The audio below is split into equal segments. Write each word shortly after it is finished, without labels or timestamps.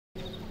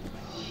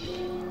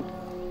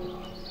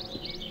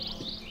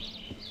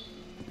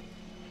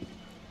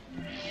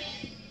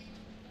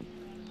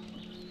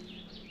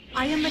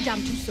I am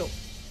Madame Tussaud.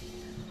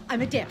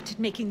 I'm adept at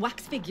making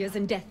wax figures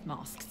and death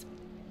masks.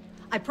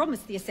 I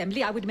promised the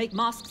Assembly I would make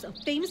masks of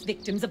famous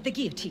victims of the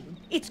guillotine.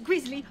 It's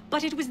grisly,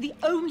 but it was the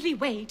only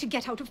way to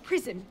get out of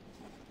prison.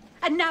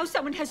 And now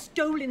someone has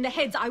stolen the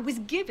heads I was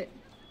given.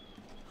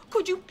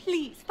 Could you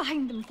please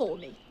find them for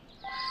me?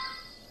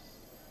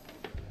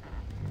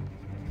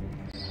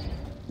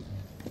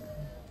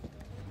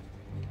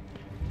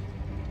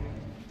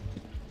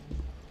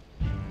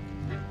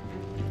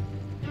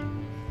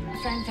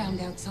 A friend found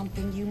out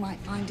something you might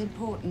find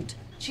important.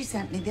 She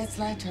sent me this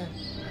letter.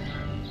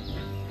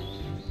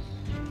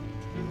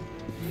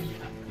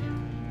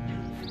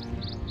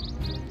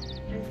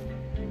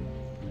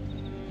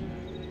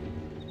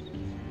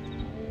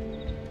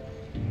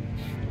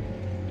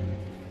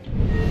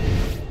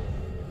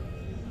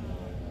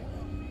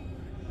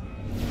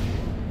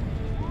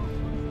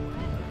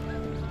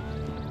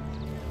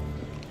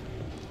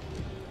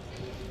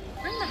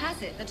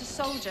 It that a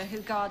soldier who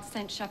guards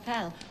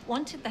Sainte-Chapelle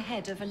wanted the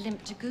head of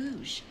Olympe de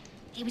Gouges.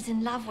 He was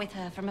in love with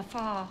her from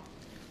afar.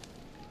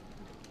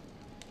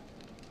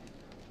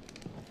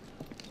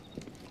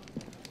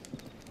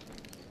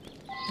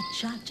 The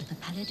judge at the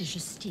Palais de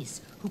Justice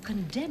who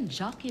condemned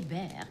Jacques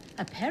Hébert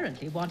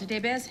apparently wanted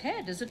Hébert's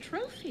head as a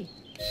trophy.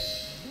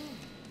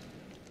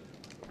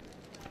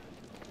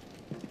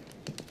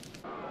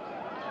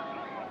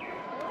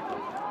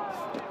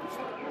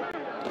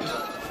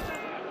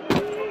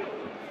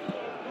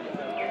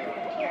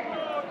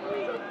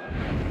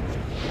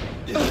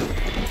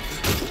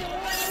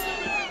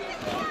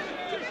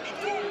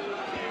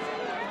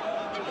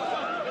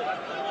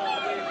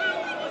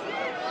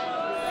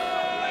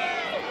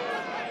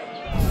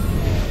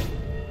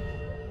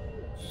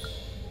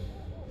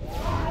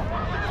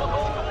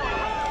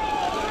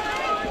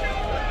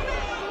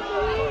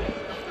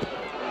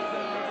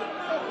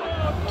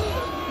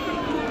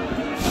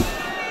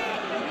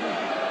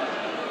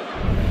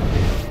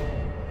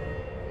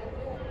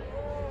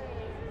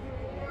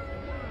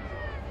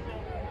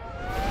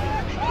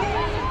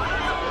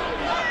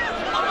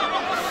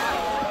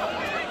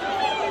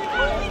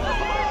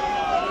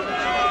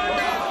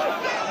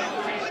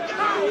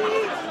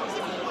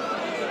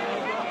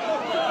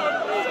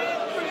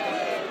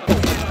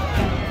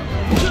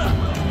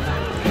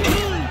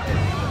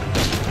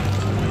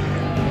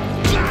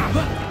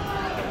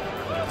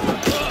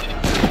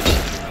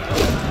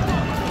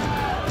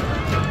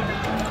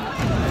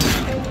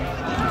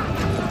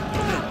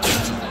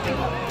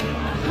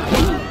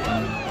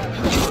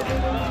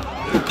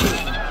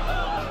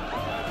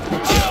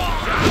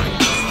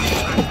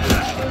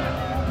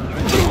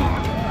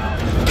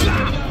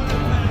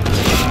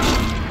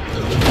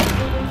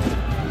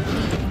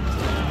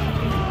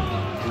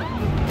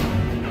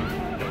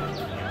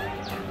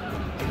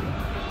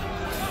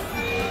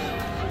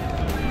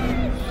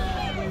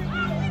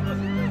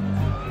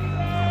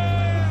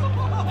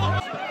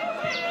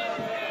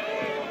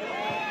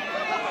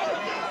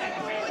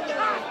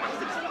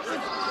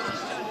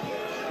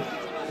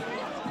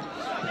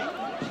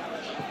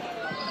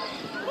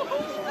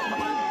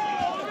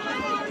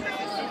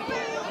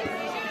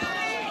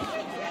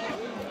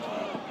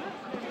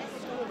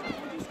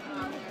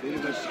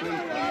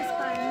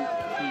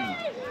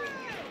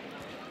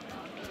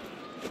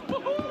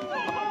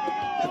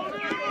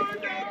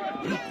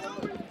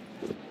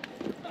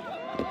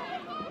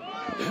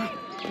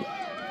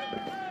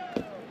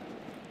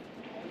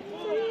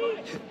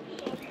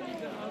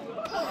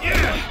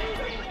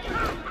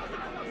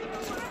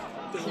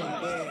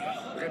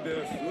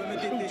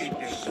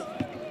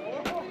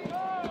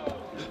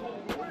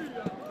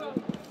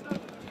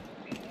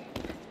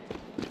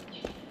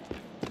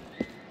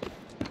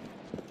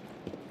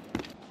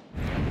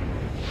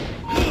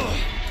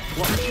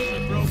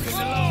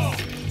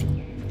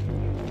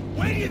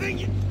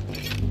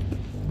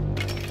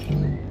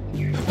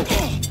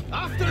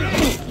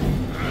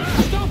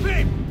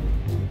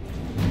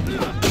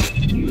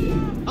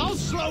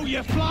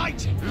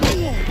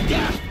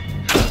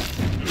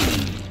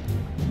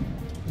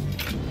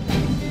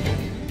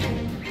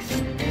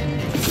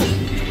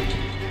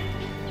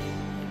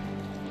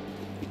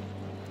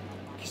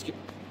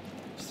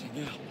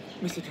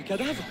 Mais c'est un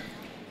cadavre!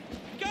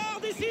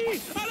 Garde ici!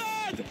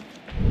 À l'aide!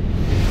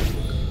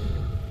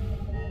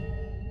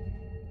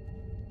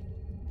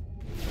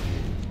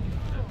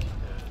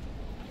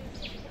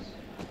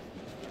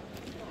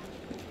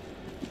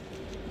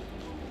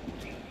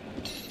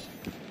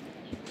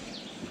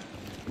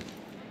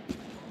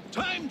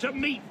 Time to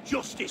meet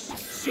justice,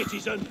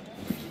 citizen!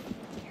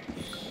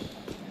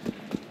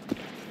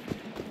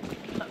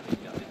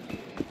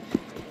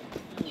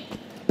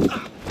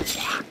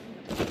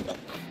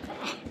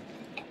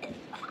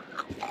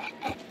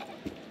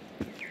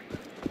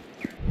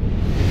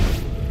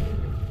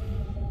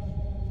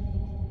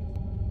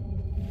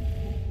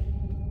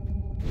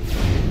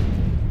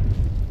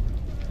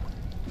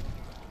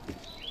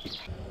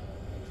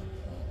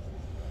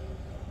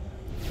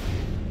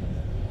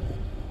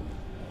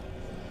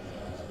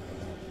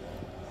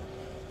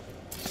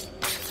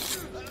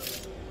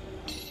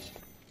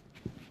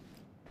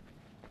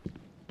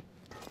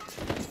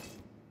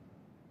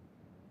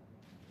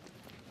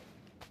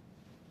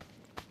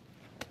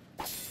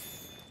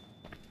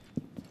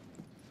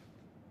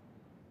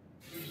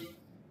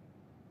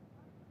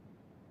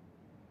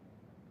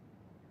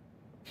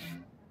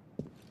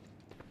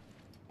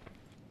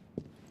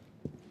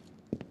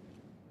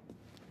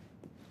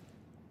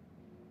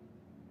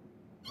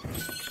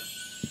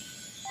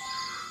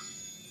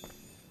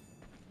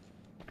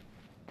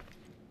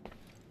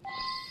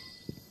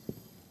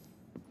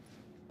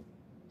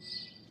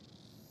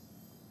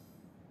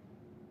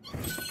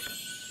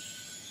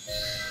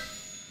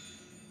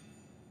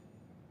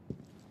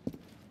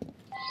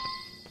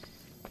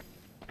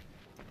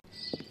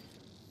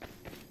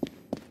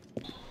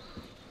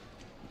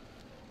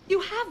 You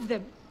have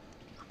them.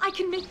 I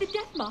can make the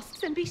death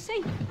masks and be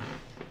safe.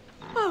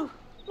 Oh,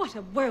 what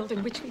a world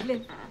in which we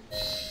live.